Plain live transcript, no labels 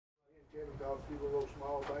caught a few little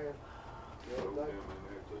small bass the other day.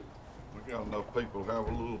 We got enough people to have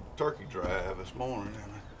a little turkey drive this morning.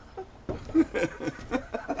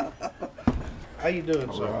 How you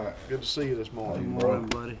doing, sir? Right. Good to see you this morning. Good morning,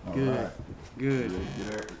 buddy. Good. Right. Good.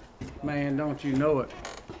 Man, don't you know it.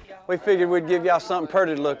 We figured we'd give y'all something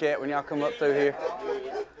pretty to look at when y'all come up through here.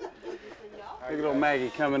 Look at little Maggie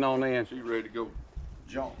coming on in. She's ready to go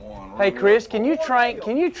jump one. Hey Chris, can you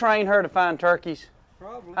train her to find turkeys?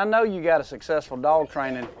 Probably. I know you got a successful dog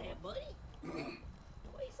training. Yeah, buddy. What do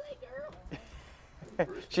you say, girl?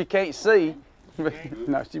 She can't see.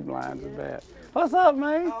 No, she blinds as bad. What's up,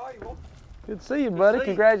 man? Good to see you, buddy.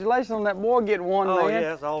 Congratulations on that boy getting one, man. Oh, yeah,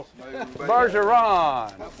 that's awesome. Bergeron.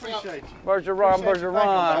 I appreciate you.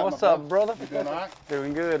 Bergeron. What's up, brother? You doing all right?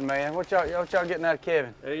 Doing good, man. What y'all getting out of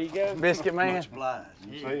Kevin? There you go. Biscuit, man? Much obliged.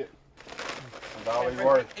 You see it? That's all he's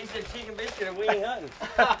worth. He said chicken biscuit and we ain't hunting.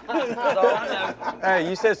 That's all I know. Hey,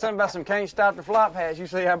 you said something about some can't stop the flop hats. You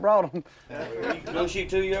see I brought them. You gonna shoot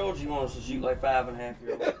 2-year-olds? You want us to shoot like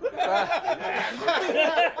 5.5-year-olds?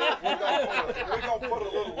 We're going to put a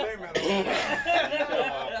little limit on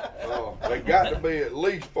it. They got to be at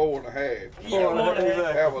least 4.5.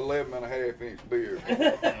 Have 11.5-inch beard.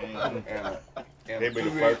 And He'd be the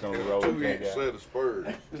first on the road. 2-inch set of spurs.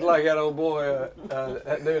 It's like that old boy,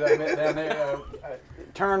 that dude I met down there,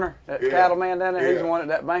 Turner, that cattleman down there. He's the one at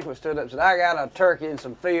that banquet stood up and said, "I got a turkey in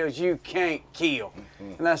some fields you can't kill."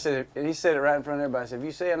 And I said, and he said it right in front of everybody. I said, "If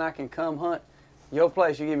you saying I can come hunt your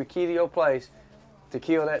place, you give me a key to your place to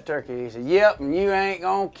kill that turkey." He said, "Yep, and you ain't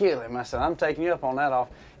gonna kill him." I said, "I'm taking you up on that off."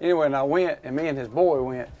 Anyway, and I went, and me and his boy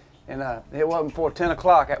went. And it wasn't before 10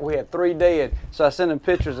 o'clock. We had 3 dead. So I sent him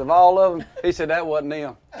pictures of all of them. He said, "That wasn't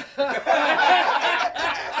them." I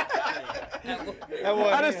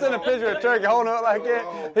just sent a picture of a turkey holding up like that.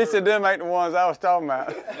 He said, "Them ain't the ones I was talking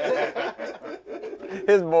about."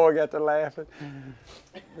 His boy got to laughing.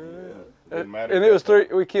 And it was 3.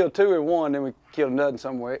 We killed 2 in one, then we killed another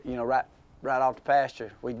somewhere, you know, right off the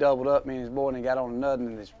pasture. We doubled up, me and his boy, and he got on another,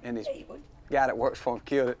 and his guy that works for him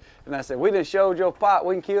killed it. And I said, "We done showed your pot.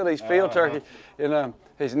 We can kill these field turkeys." And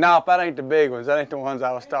he said, "Nope, that ain't the big ones. That ain't the ones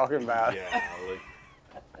I was talking about."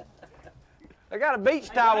 I got a beach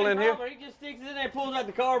towel in here. He just sticks it in there and pulls out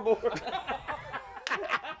the cardboard.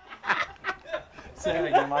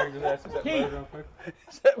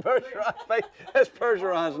 That's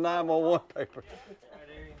Bergeron's 911 paper.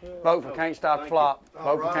 Vote for Can't Stop the Flop.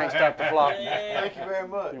 Vote for Can't Stop the Flop. Thank you very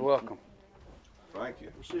much. You're welcome. Thank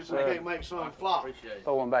you. We'll see if we can't make some flop.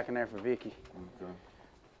 Throw one back in there for Vicky. Okay.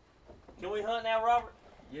 Can we hunt now, Robert?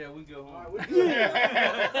 Yeah, we go home. All right, we good.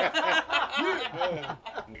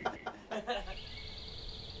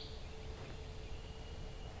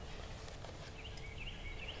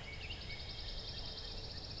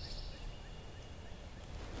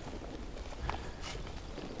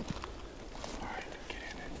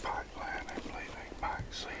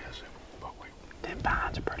 Them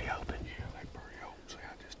pines are pretty open. Yeah, they pretty open. See,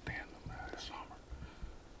 I just thinned them out this summer.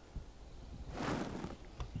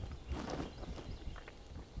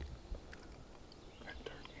 That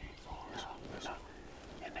turkey ain't far. No.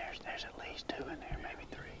 And there's at least 2 in there, maybe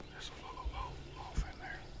 3. There's a little off in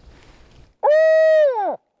there.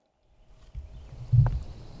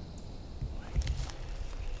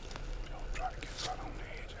 Don't try to get right on the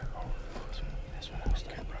edge of that hole. That's what I was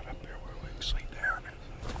thinking. Right up there where we can see down it.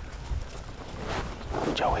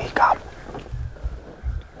 Joey, gobbler.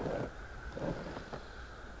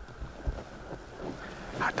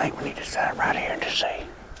 I think we need to set it right here to see.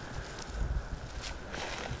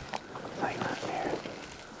 Right here.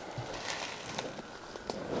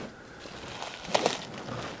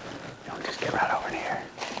 Don't just get right over in here.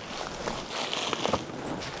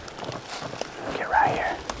 Get right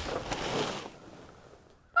here.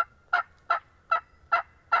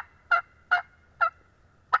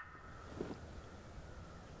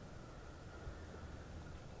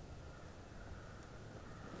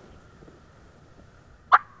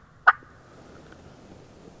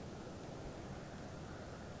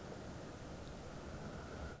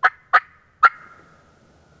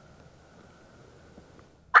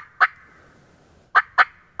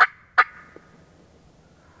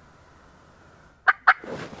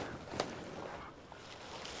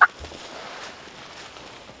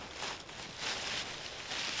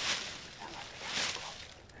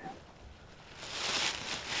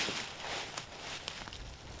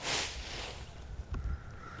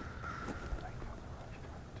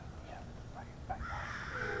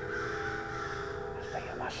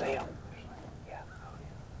 I see them. Yeah.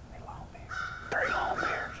 They long beards. 3 long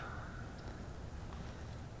beards.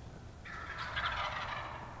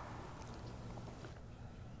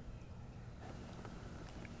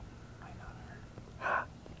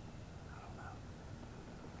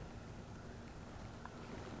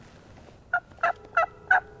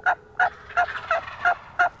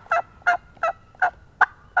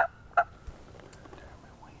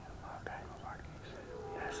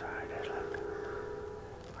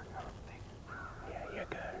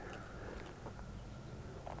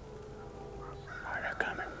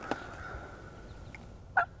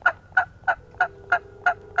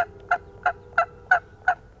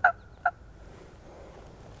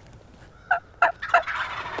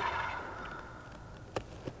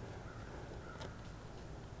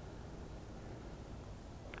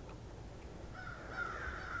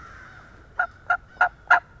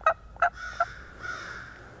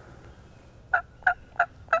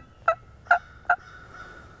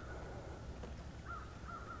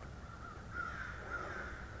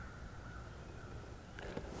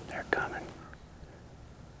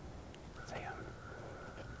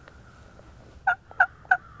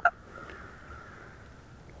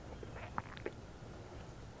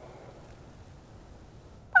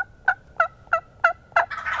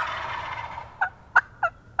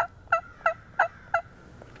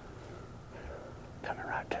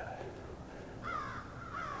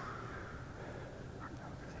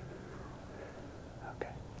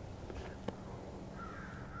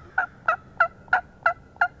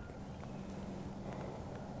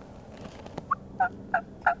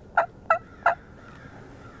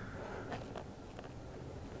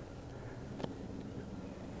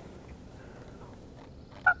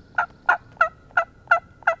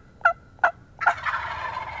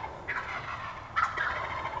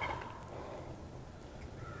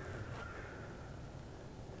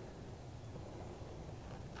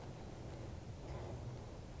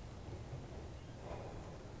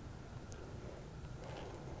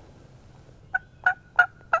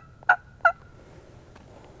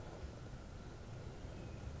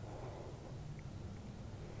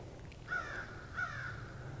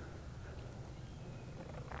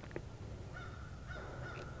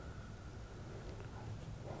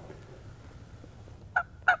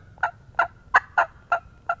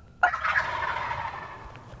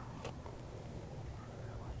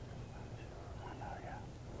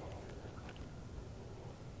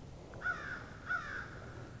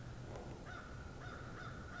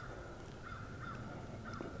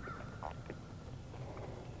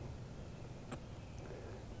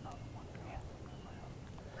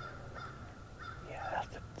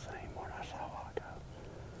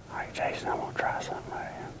 Jason, I'm gonna try something right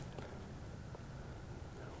here.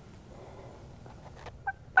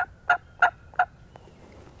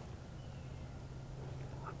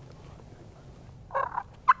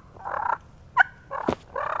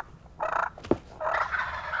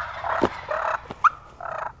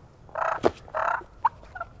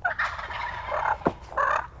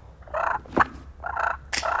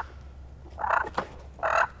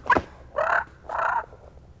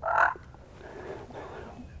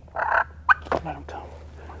 Let him come.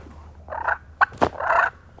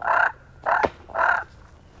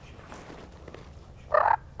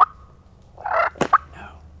 No.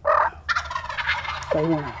 Stay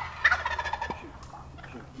one out.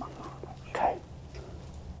 Okay.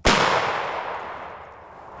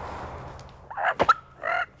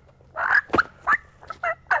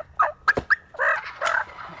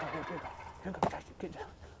 Good go, Jason. Good job.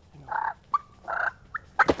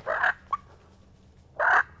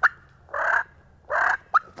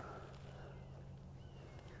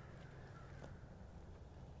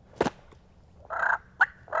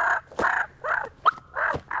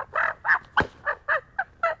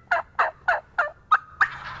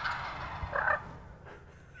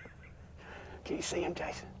 Can you see him,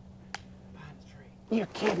 Jason? Behind the tree. You're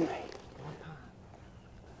kidding me.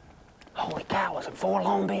 Holy cow, was it 4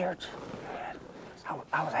 long beards?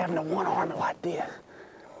 I was having a one arm like this.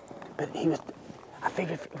 But he was, I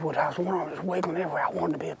figured when I was one arm was wiggling everywhere, I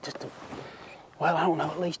wanted to be up just well, I don't know,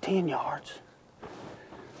 at least 10 yards.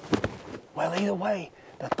 Well, either way,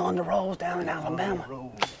 the thunder rolls down in Alabama.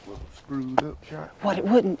 Screwed up shot. What, it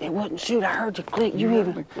wouldn't shoot. I heard you click. You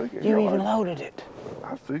even loaded it.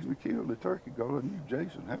 I figured we killed the turkey because I knew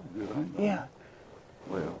Jason had a good aim. Yeah.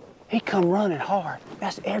 Well, He come running hard.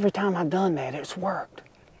 That's every time I've done that, it's worked.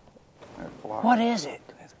 that fly. What is it?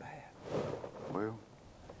 That's bad. Well,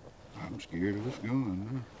 I'm scared of this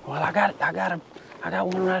gun. Well, I got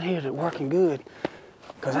one right here that's working good.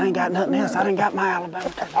 Cause I ain't got nothing else. I done got my Alabama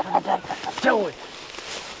turkey for the day. Joey,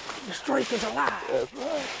 the streak is alive. That's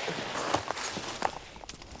right.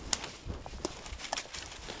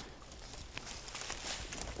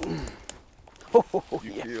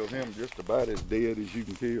 You killed him just about as dead as you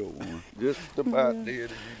can kill one. Just about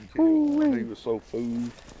dead as you can kill one. He was so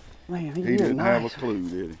fooled. Man, He didn't have a nice. clue,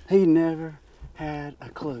 did He never had a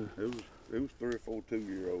clue. he? It was 3 or 4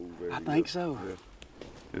 2-year-olds there. I think so. Yeah.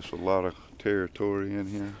 It's a lot of territory in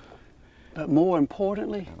here But more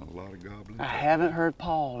importantly, and a lot of gobbling. I haven't heard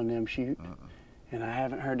Paul and them shoot. And I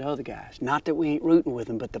haven't heard the other guys. Not that we ain't rooting with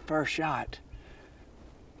them, but the first shot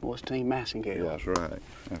was Team Massingale. Yeah, that's right.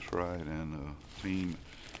 That's right. And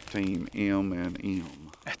team M and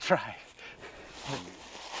M. That's right.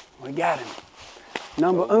 We got him.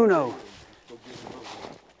 Number uno.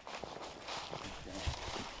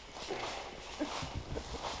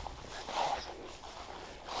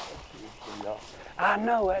 I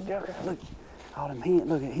know that joker. Look, all them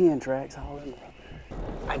look at hen tracks. All them.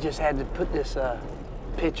 I just had to put this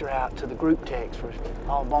picture out to the group text for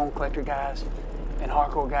all bone collector guys and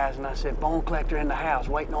hardcore guys, and I said, bone collector in the house,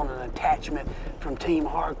 waiting on an attachment from Team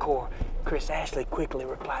Hardcore. Chris Ashley quickly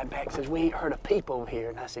replied back, says, we ain't heard a peep over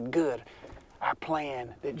here. And I said, good. Our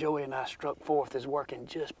plan that Joey and I struck forth is working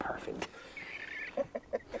just perfect.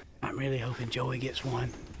 I'm really hoping Joey gets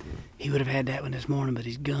one. He would have had that one this morning, but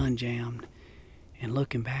his gun jammed. And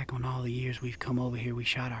looking back on all the years we've come over here, we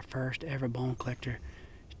shot our first ever bone collector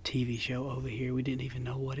TV show over here. We didn't even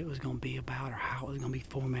know what it was going to be about or how it was going to be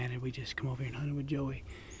formatted. We just come over here and hunted with Joey,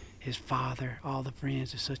 his father, all the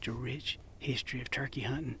friends. It's such a rich history of turkey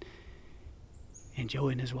hunting. And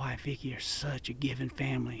Joey and his wife Vicky are such a giving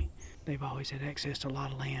family. They've always had access to a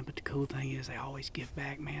lot of land, but the cool thing is they always give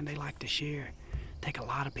back, man. They like to share. Take a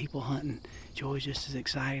lot of people hunting. Joey's just as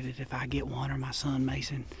excited if I get one, or my son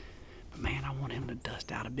Mason. But man, I want him to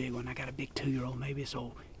dust out a big one. I got a big 2-year-old, maybe this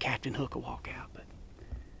old Captain Hook will walk out. But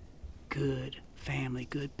good family,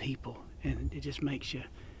 good people. And it just makes you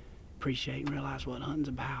appreciate and realize what hunting's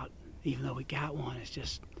about. Even though we got one, it's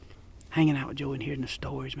just hanging out with Joey and hearing the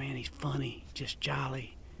stories, man. He's funny, just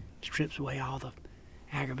jolly. Strips away all the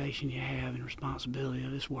aggravation you have and responsibility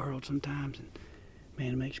of this world sometimes. And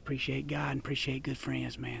man, it makes you appreciate God and appreciate good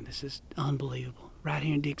friends, man. This is unbelievable. Right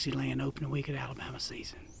here in Dixieland, opening week of Alabama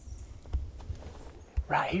season.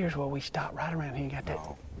 Right here's where we stopped, right around here. Got that.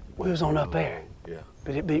 No. We was on up there. Yeah.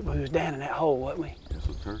 But we was down in that hole, wasn't we? It's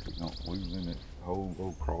a turkey. No, we was in that hole, go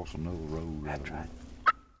across another road. That's right.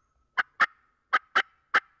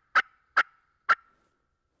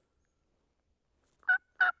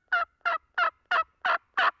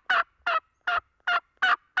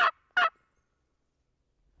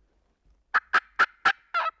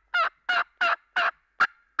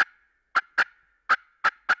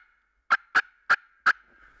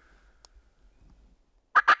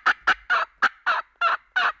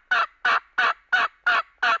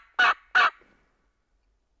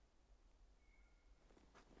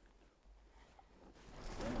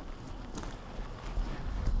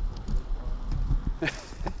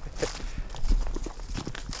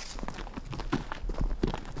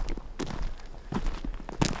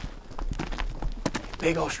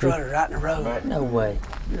 Big old strutter right in the road. No way.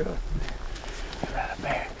 Yeah. Right up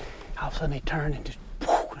there. All of a sudden he turned and just,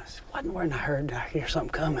 whoo, and I said, what in the world? And I heard, I hear something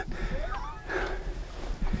coming.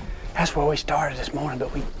 That's where we started this morning,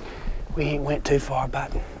 but we ain't went too far,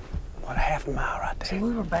 about, what, a half a mile right there. See,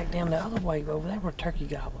 we were back down the other way over there where turkey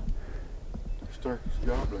gobbling. There's turkeys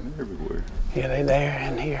gobbling everywhere. Yeah, they there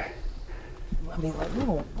and here. I mean, like, we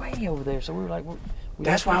were way over there, so we were like...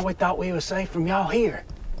 That's why we thought we was safe from y'all here.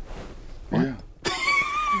 Yeah.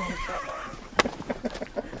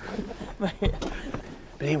 But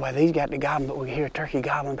anyway, these got the gobbling, but we could hear a turkey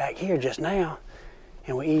gobbling back here just now.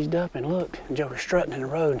 And we eased up and looked, and Joe was strutting in the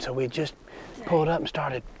road, and so we just pulled up and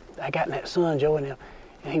started. I got in that sun, Joe, and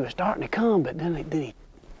he was starting to come, but then he I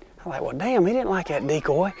was like, well, damn, he didn't like that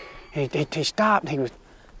decoy. And he stopped, he was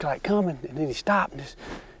like coming, and then he stopped,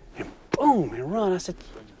 and boom, and run. I said,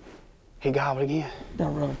 he gobbled again.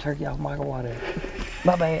 Don't run a turkey off Michael Whitehead.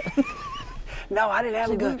 My bad. No, I didn't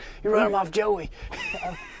have a gun. You run him off Joey.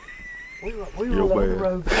 We were over the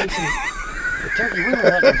road facing the turkey. We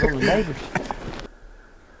were hunting from the neighbors.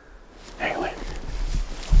 There he went.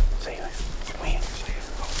 See him. Win.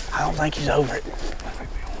 I don't think he's over it.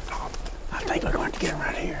 I think we're going to get him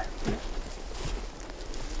right here.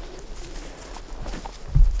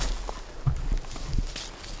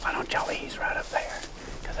 Why don't y'all ease right up there?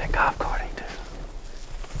 Because that golf cart ain't too.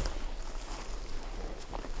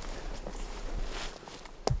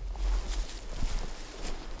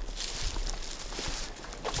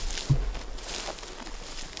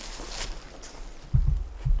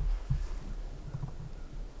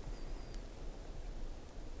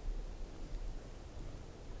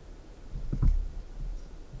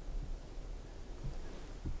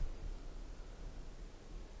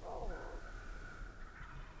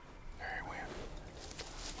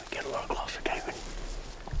 Get a little closer, David.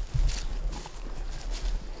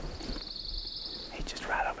 He's just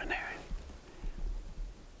right up in there.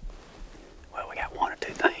 Well, we got one or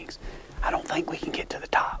two things. I don't think we can get to the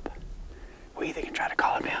top. We either can try to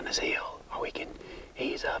call him down this hill, or we can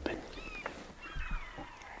ease up and...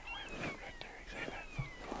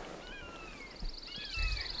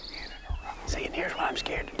 See, and here's what I'm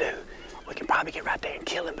scared to do. We can probably get right there and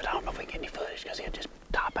kill him, but I don't know if we can get any footage because he'll just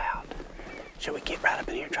top out. Should we get right up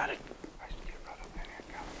in here and try to...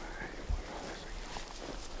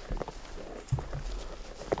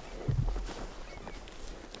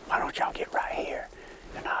 Why don't y'all get right here?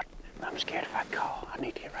 And I'm scared if I call. I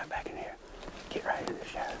need to get right back in here. Get right in the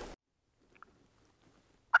shadow.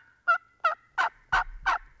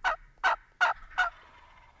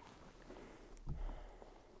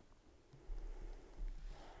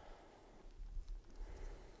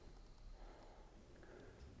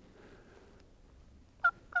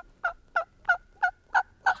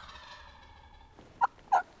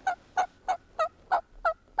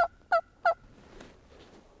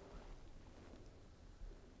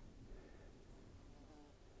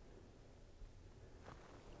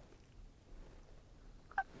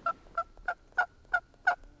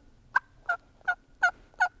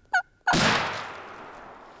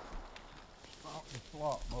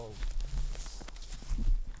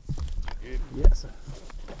 Yes, sir.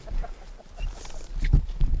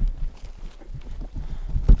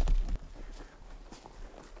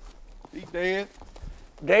 He dead.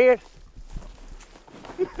 Dead?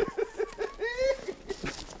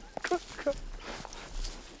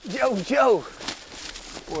 Joe.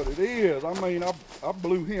 What it is, I mean, I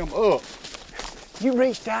blew him up. You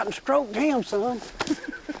reached out and stroked him, son.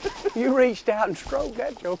 You reached out and stroked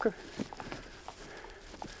that joker.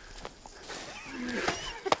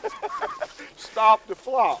 Stop the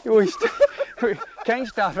flop. We can't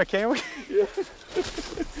stop it, can we? Yeah.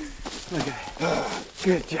 Look at that.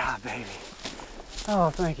 Good job, baby. Oh,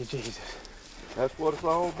 thank you, Jesus. That's what it's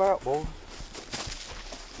all about, boy.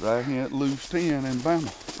 Right here at loose 10 in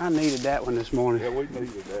Bama. I needed that one this morning. Yeah, we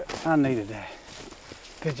needed that. I needed that.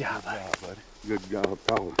 Good job, buddy. Good job, buddy. Good job,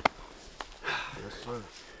 Colin. Yes, sir.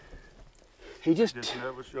 He just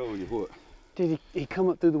never show you what. did he come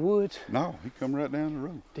up through the woods? No, he come right down the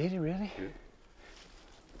road. Did he really? Yeah.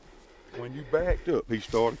 When you backed up, he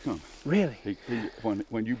started coming. Really?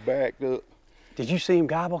 When you backed up. Did you see him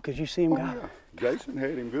gobble? Could you see him gobble? Yeah. Jason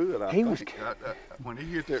had him good. I He think. was- When he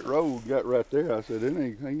hit that road, got right there, I said, he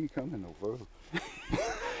ain't coming no further.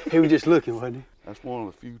 He was just looking, wasn't he? That's one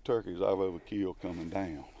of the few turkeys I've ever killed coming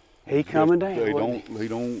down. He coming down. They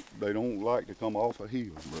wasn't they don't like to come off a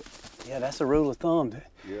hill, but he? Yeah, that's a rule of thumb. That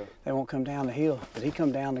yeah. they won't come down the hill, but he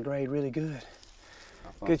come down the grade really good.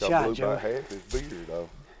 I Good think shot, I blew Joey. about half his beard though.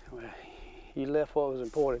 Well, you left what was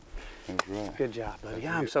important. That's right. Good job, buddy.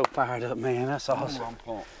 That's I'm it. so fired up, man. That's awesome. I'm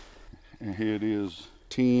pumped. And here it is,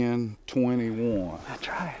 10:21. That's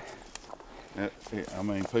right. I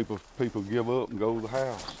mean, people give up and go to the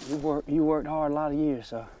house. You worked hard a lot of years,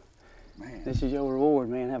 so Man, this is your reward,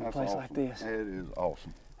 man. Have a that's place awesome. like this. That is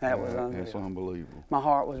awesome. That was That's unreal. unbelievable. My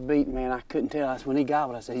heart was beating, man. I couldn't tell. That's when he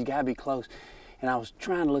gobbled. I said, he's got to be close. And I was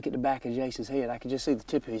trying to look at the back of Jason's head. I could just see the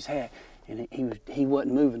tip of his hat, and he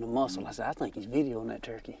wasn't moving a muscle. I said, I think he's videoing that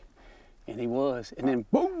turkey, and he was. And then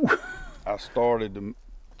boom! I started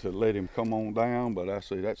to let him come on down, but I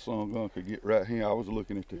said that son gun could get right here. I was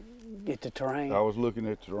looking at Get the terrain.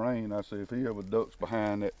 the terrain. I said if he ever ducks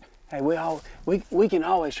behind that, Hey, we can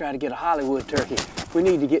always try to get a Hollywood turkey. We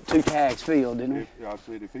need to get 2 tags filled, didn't we? I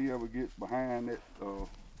said if he ever gets behind that,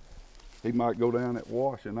 he might go down that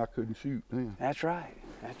wash, and I couldn't shoot then. That's right.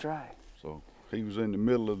 That's right. So he was in the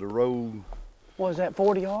middle of the road. What was that,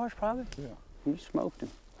 40 yards probably? Yeah. You smoked him.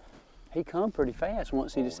 He come pretty fast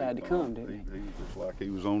once he decided to come, didn't he? He was just like he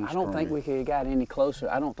was on the I don't think string. we could have got any closer.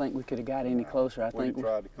 I don't think we could have got any closer. I When think he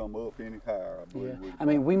tried to come up any higher, I believe. yeah. I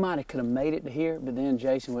mean, we might have made it to here, but then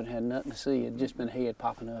Jason would have had nothing to see. It'd just been a head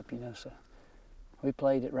popping up, you know. So we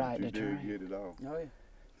played it right. You The did terrain. get it off. Oh yeah,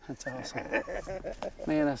 that's awesome.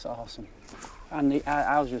 Man, that's awesome. I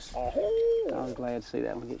was glad to see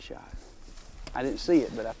that one get shot. I didn't see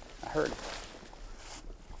it, but I heard it.